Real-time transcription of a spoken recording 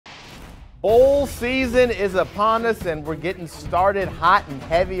Bowl season is upon us, and we're getting started hot and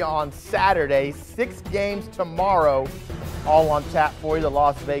heavy on Saturday. 6 games tomorrow, all on tap for you. The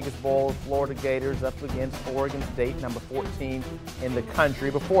Las Vegas Bowl, Florida Gators up against Oregon State, number 14 in the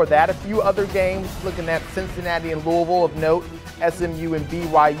country. Before that, a few other games, looking at Cincinnati and Louisville of note, SMU and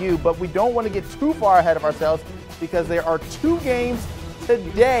BYU. But we don't want to get too far ahead of ourselves because there are 2 games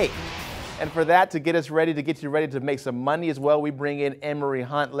today. And for that, to get us ready, to get you ready to make some money as well, we bring in Emory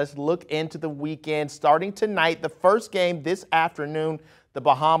Hunt. Let's look into the weekend. Starting tonight, the first game this afternoon, the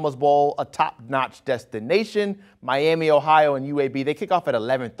Bahamas Bowl, a top-notch destination. Miami, Ohio, and UAB. They kick off at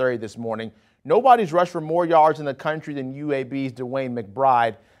 11:30 this morning. Nobody's rushed for more yards in the country than UAB's Dwayne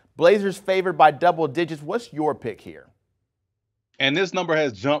McBride. Blazers favored by double digits. What's your pick here? And this number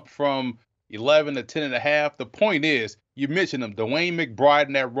has jumped from 11 to 10.5. The point is, you mentioned him, Dwayne McBride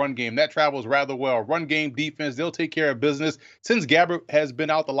in that run game. That travels rather well. Run game, defense, they'll take care of business. Since Gabbert has been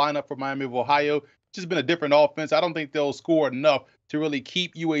out the lineup for Miami of Ohio, it's just been a different offense. I don't think they'll score enough to really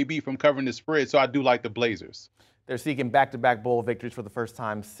keep UAB from covering the spread, so I do like the Blazers. They're seeking back-to-back bowl victories for the first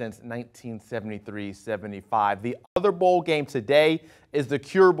time since 1973-75. The other bowl game today is the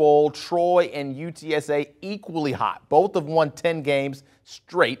Cure Bowl. Troy and UTSA equally hot. Both have won 10 games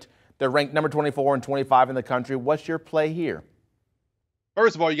straight. They're ranked number 24 and 25 in the country. What's your play here?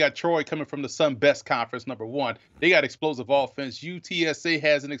 First of all, you got Troy coming from the Sun Best Conference, number 1. They got explosive offense. UTSA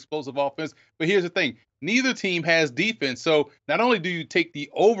has an explosive offense. But here's the thing. Neither team has defense. So not only do you take the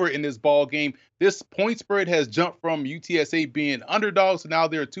over in this ball game, this point spread has jumped from UTSA being underdogs to now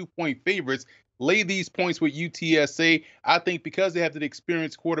they're 2-point favorites. Lay these points with UTSA. I think because they have the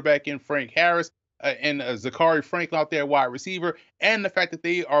experienced quarterback in Frank Harris, and Zachary Franklin out there, wide receiver, and the fact that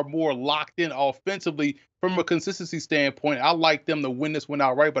they are more locked in offensively from a consistency standpoint, I like them to win this one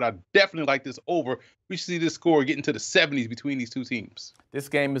outright, but I definitely like this over. We should see this score get into the 70s between these two teams. This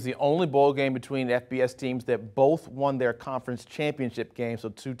game is the only bowl game between FBS teams that both won their conference championship game, so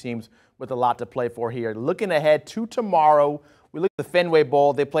 2 teams with a lot to play for here. Looking ahead to tomorrow, we look at the Fenway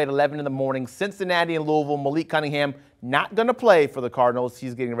Bowl. They played 11 in the morning. Cincinnati and Louisville. Malik Cunningham not going to play for the Cardinals.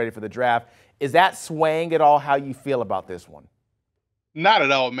 He's getting ready for the draft. Is that swaying at all how you feel about this one? Not at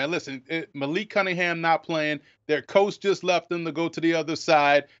all, man. Listen, Malik Cunningham not playing. Their coach just left them to go to the other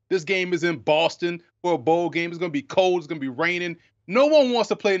side. This game is in Boston for a bowl game. It's going to be cold. It's going to be raining. No one wants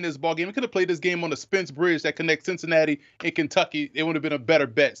to play in this ball game. We could have played this game on the Spence Bridge that connects Cincinnati and Kentucky. It would have been a better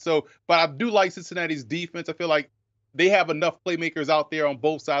bet. So, but I do like Cincinnati's defense. I feel like they have enough playmakers out there on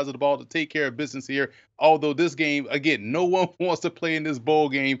both sides of the ball to take care of business here. Although this game, again, no one wants to play in this bowl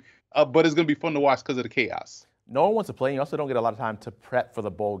game. But it's going to be fun to watch because of the chaos. No one wants to play. You also don't get a lot of time to prep for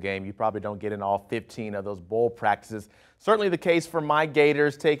the bowl game. You probably don't get in all 15 of those bowl practices. Certainly the case for my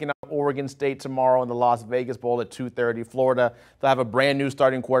Gators taking on Oregon State tomorrow in the Las Vegas Bowl at 2:30. Florida, they'll have a brand new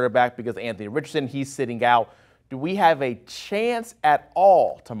starting quarterback because Anthony Richardson, he's sitting out. Do we have a chance at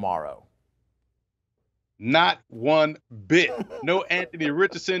all tomorrow? Not one bit. No Anthony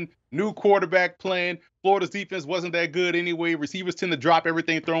Richardson, new quarterback playing. Florida's defense wasn't that good anyway. Receivers tend to drop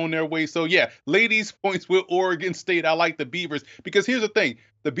everything thrown their way. So, yeah, lay these points with Oregon State. I like the Beavers because here's the thing.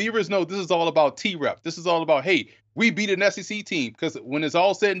 The Beavers know this is all about T-reps. This is all about, hey, we beat an SEC team because when it's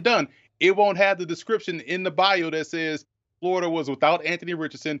all said and done, it won't have the description in the bio that says Florida was without Anthony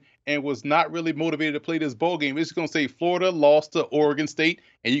Richardson and was not really motivated to play this bowl game. It's just going to say Florida lost to Oregon State,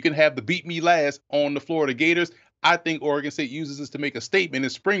 and you can have the beat me last on the Florida Gators. I think Oregon State uses this to make a statement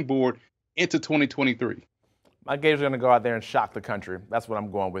and springboard into 2023. My Gators are going to go out there and shock the country. That's what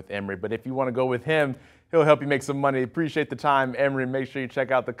I'm going with, Emory. But if you want to go with him, he'll help you make some money. Appreciate the time, Emory. Make sure you check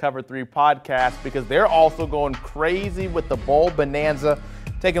out the Cover 3 podcast because they're also going crazy with the Bowl Bonanza,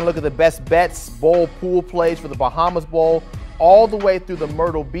 taking a look at the best bets, bowl pool plays for the Bahamas Bowl, all the way through the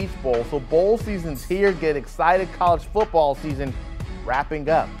Myrtle Beach Bowl. So bowl season's here. Get excited. College football season wrapping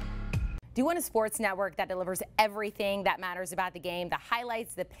up. Do you want a sports network that delivers everything that matters about the game? The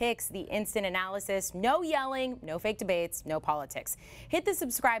highlights, the picks, the instant analysis, no yelling, no fake debates, no politics. Hit the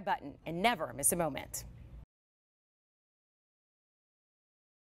subscribe button and never miss a moment.